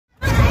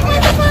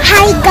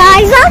Hi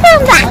guys,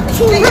 welcome back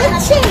to my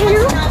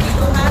channel.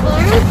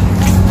 And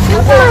this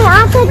is my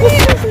Appa, this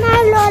is my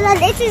Lola,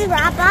 this is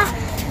Rappa,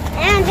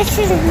 and this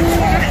is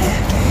Nina.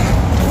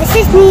 This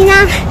is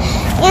Nina,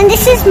 and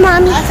this is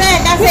Mommy.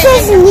 This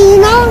is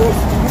Nino,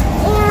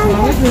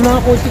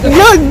 and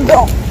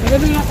Lodo.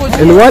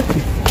 And what?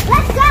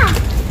 Let's go!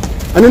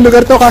 Anong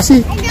lugar to,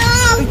 Kassie?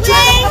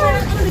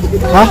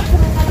 Ha?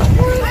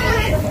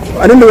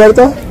 Anong lugar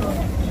to?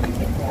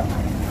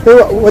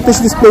 Hey, what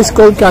is this place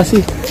called,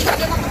 Kassie?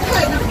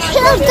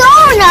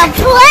 Kildona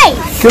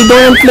Place.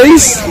 Kildonan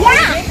Place?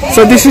 Yeah.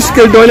 So this is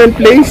Kildonan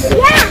Place?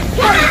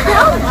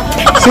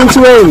 Yeah. Since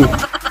when?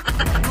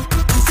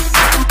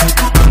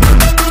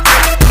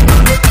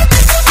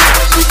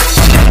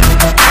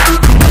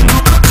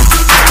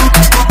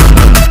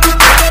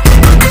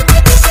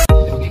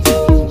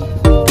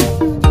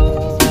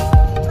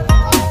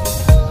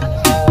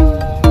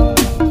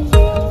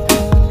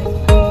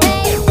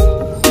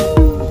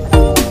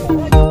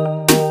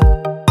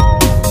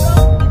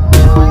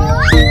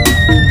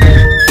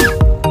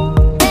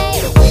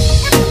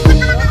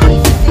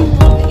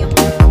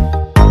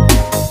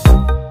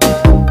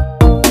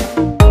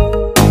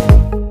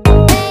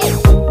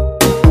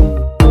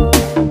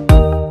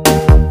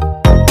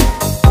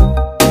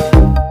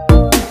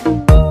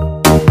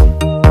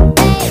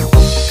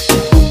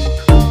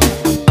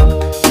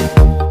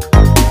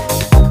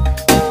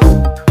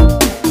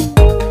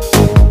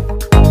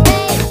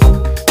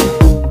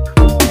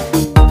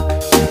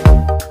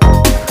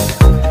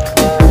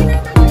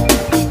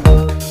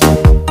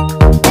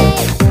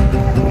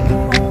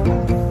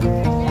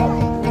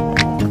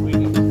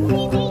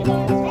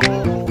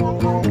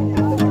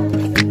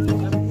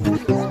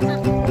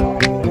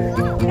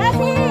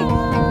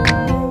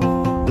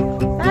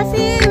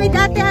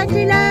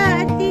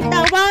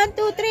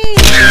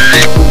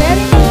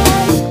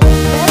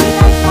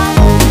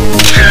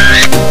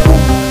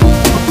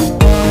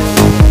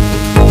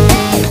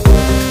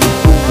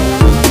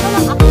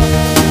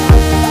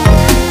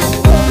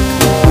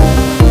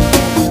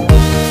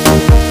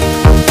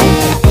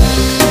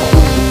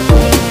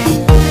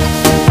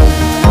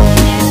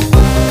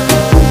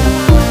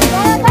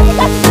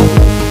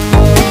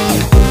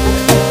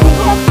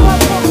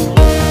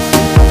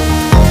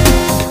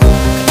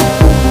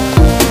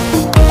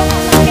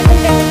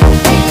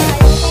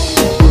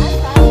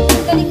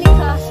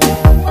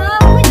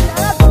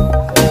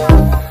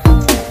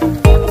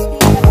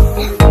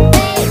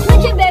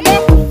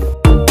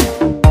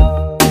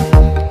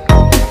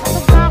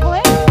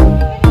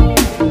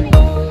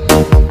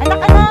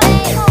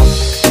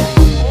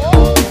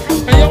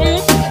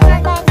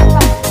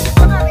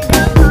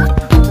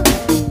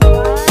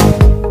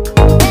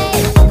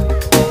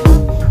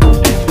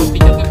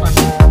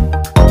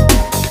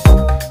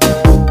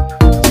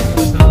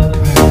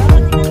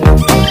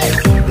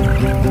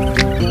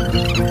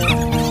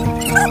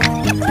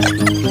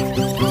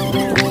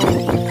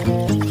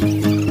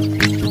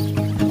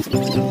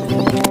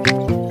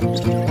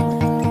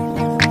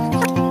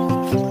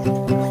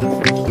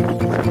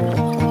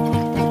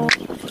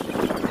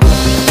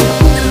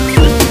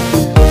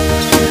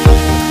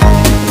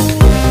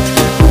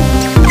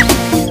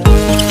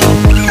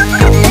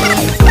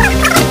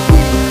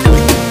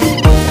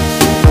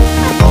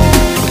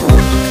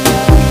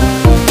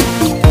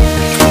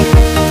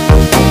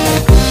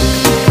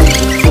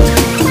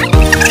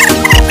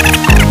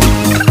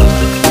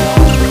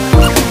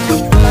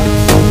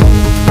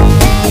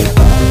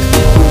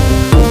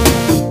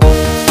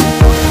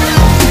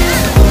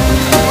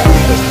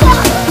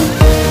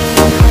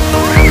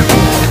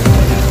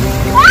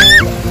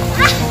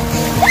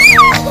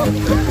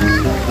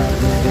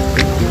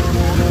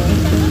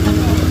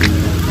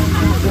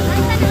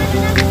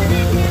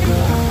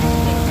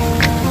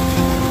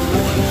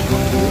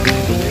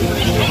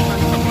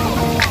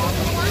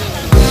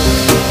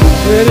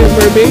 Ready,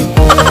 mermaid?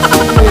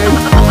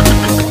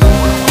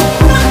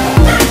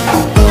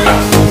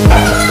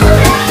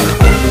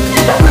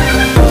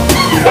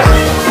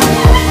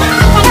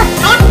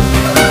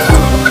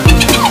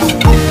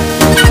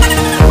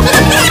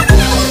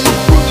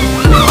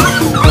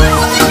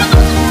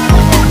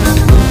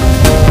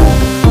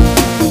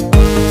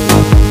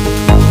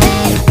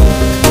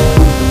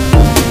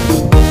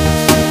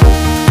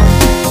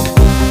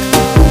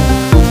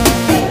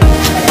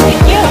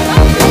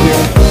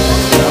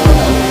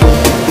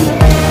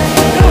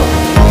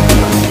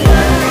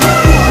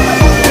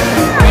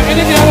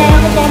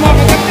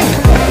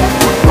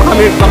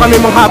 Baka may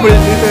mga habol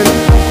dito.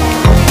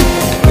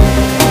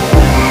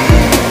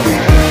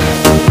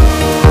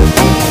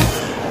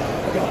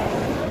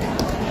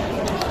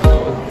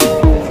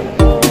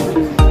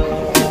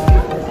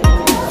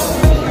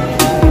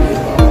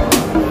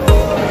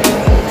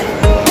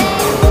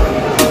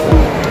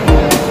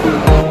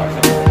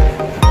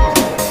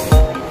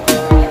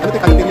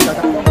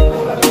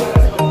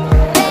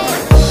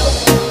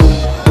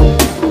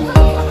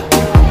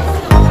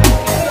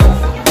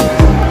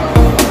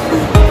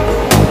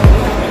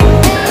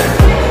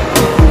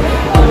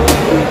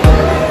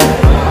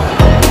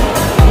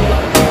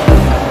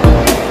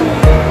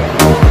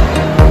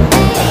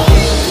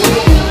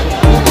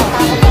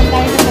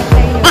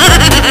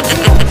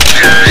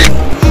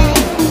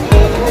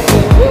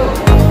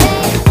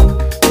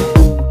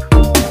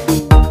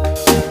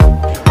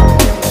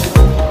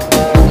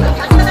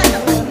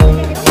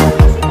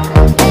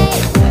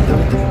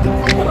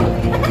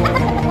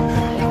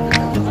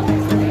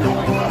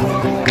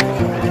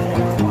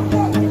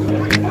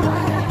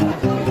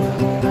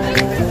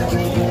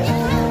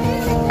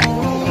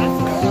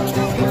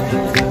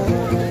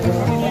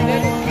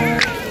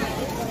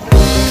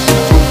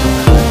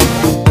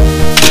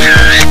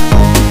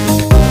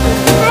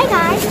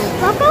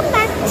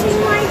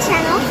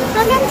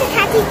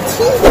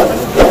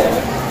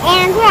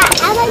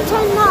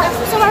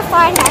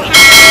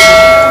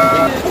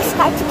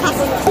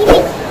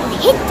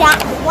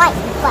 white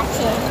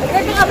button.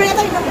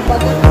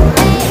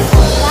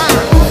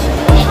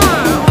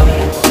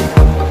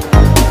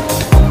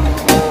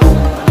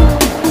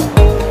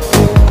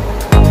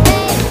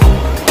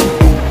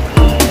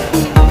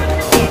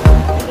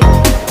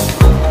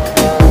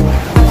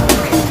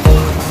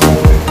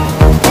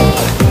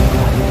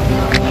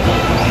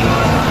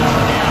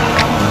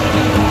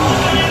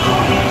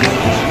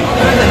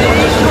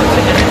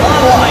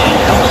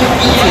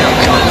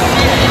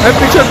 Hey,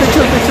 picture.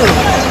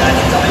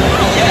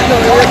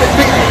 No,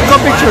 go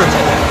picture.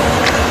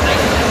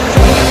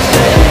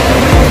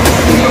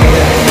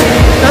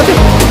 Nothing.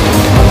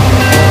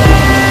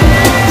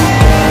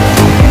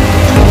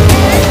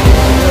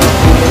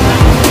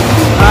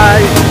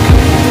 Hi.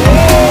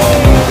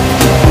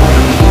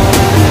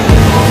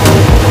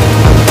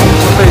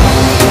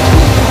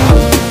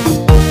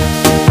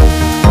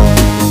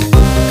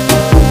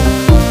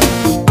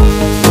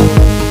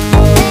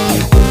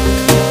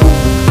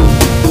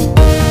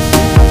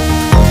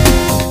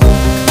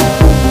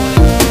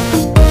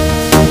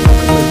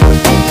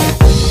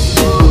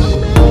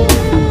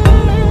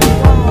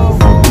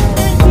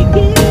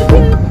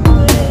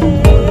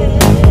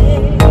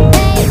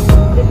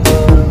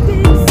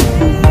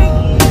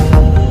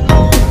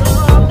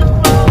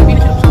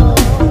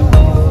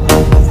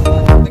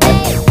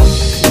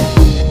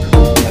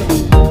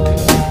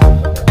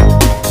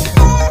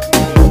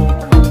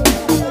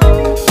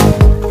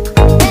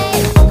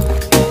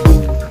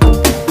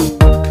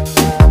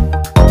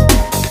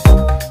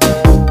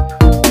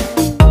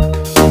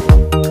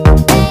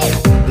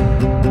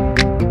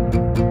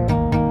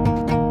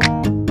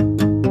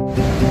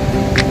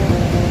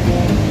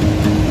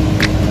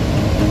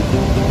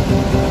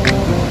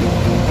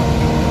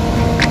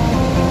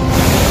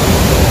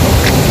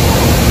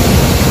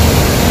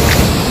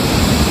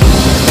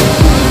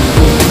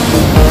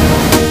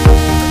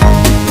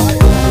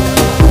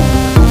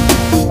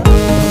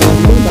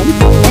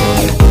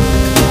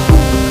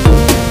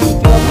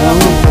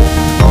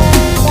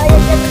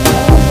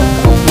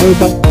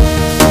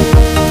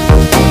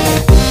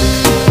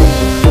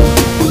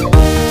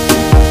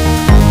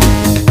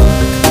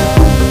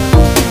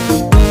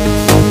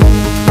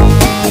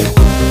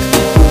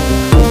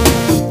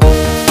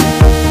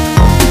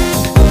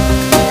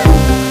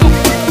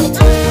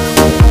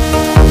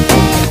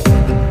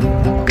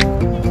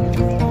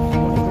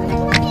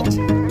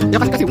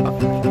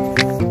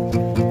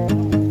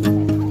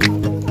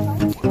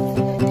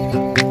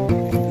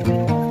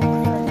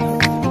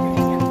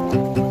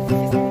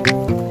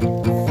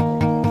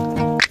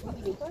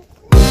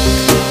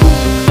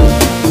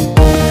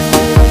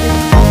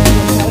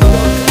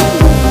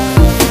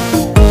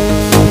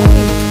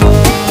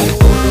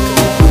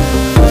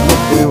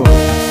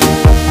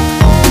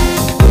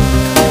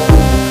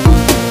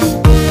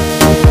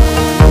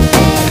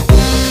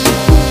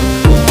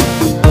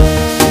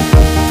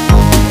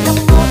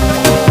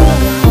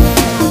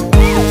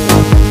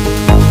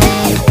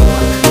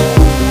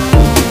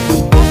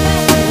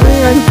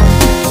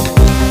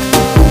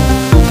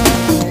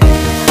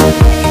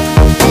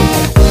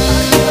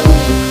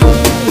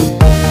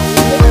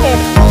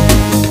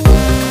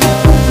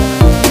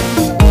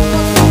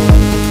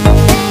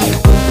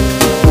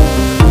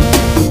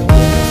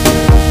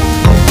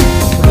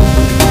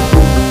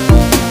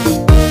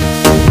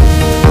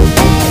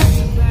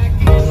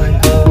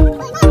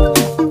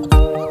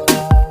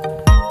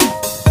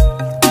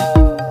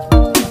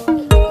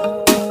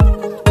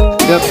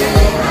 Yep.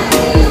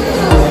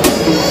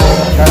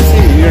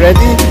 Kassie, you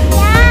ready?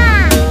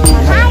 Yeah.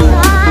 Hi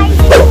guys.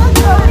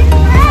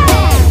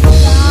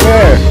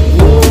 Where?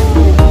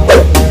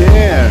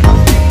 There.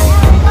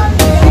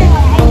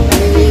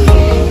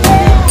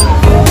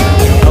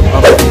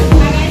 Up.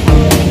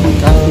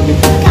 Kassie,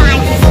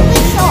 Guys, this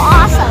looks so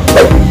awesome.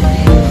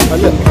 oh,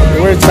 look,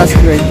 where's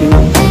Kassie right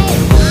now?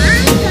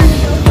 I'm gonna go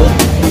here,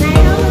 and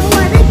I don't know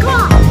what they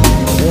call.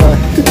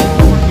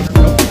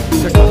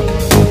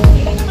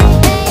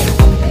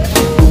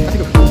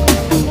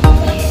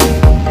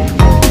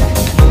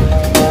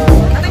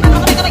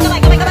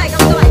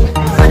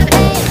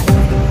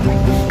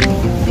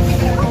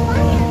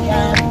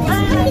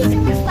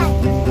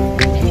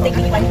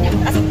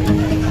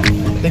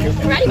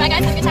 Alrighty, bye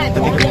guys, have a good time.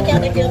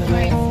 Thank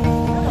you.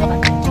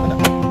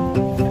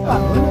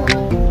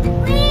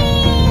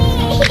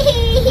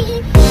 Whee!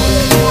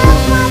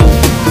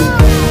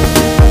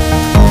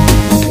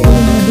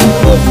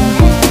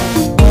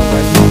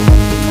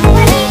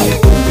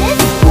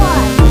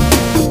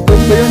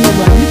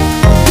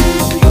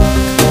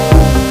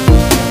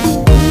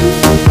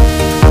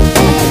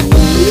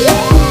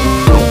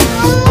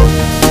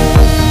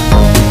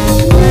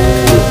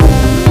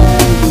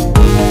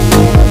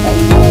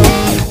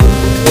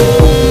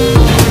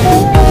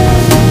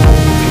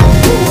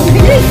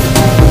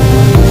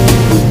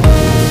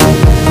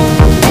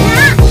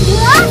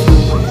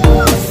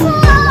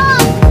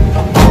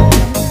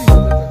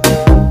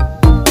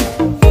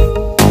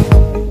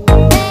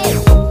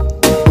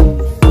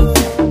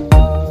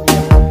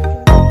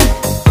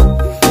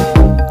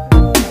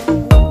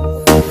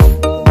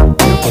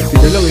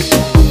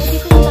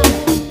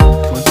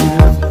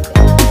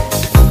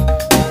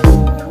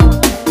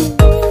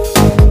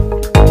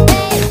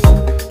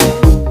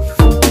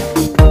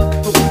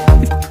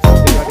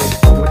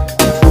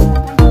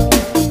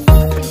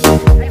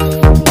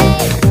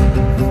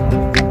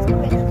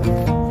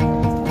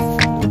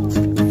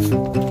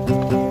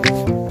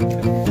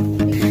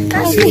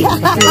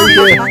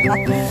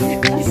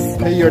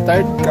 Hey, you're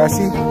tired,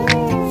 Kassie?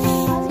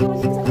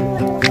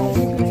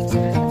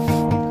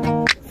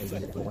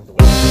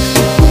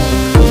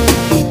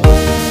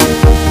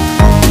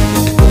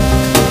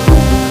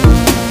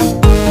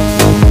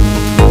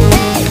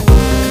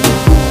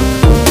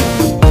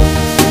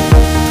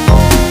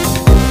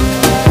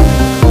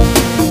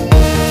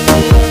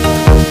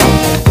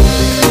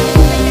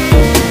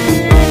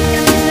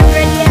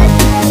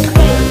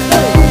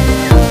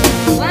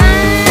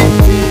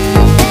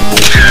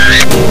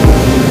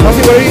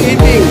 Kassie, what are you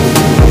eating?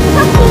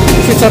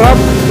 Is it sarap?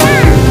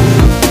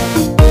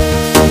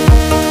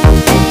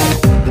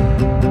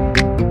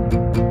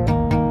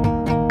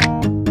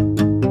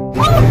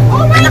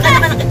 Oh my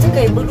God! Malaki siya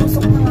kayo,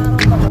 bulusok ng araw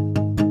ka.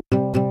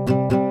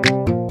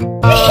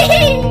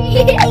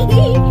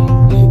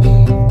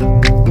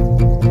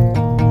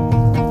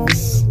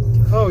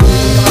 Oh, hindi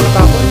mo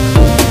nakakatakot.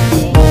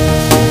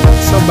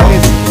 So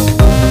bait.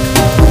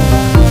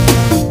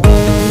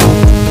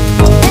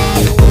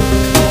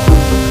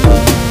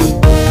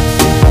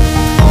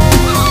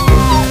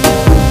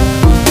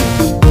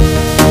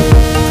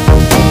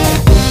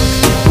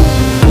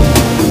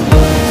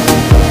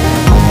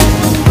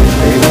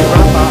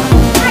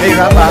 Hey,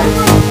 Papa.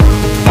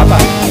 Papa.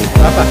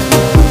 Papa.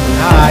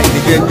 Hi,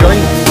 did you enjoy?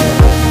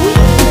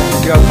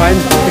 Did you have fun?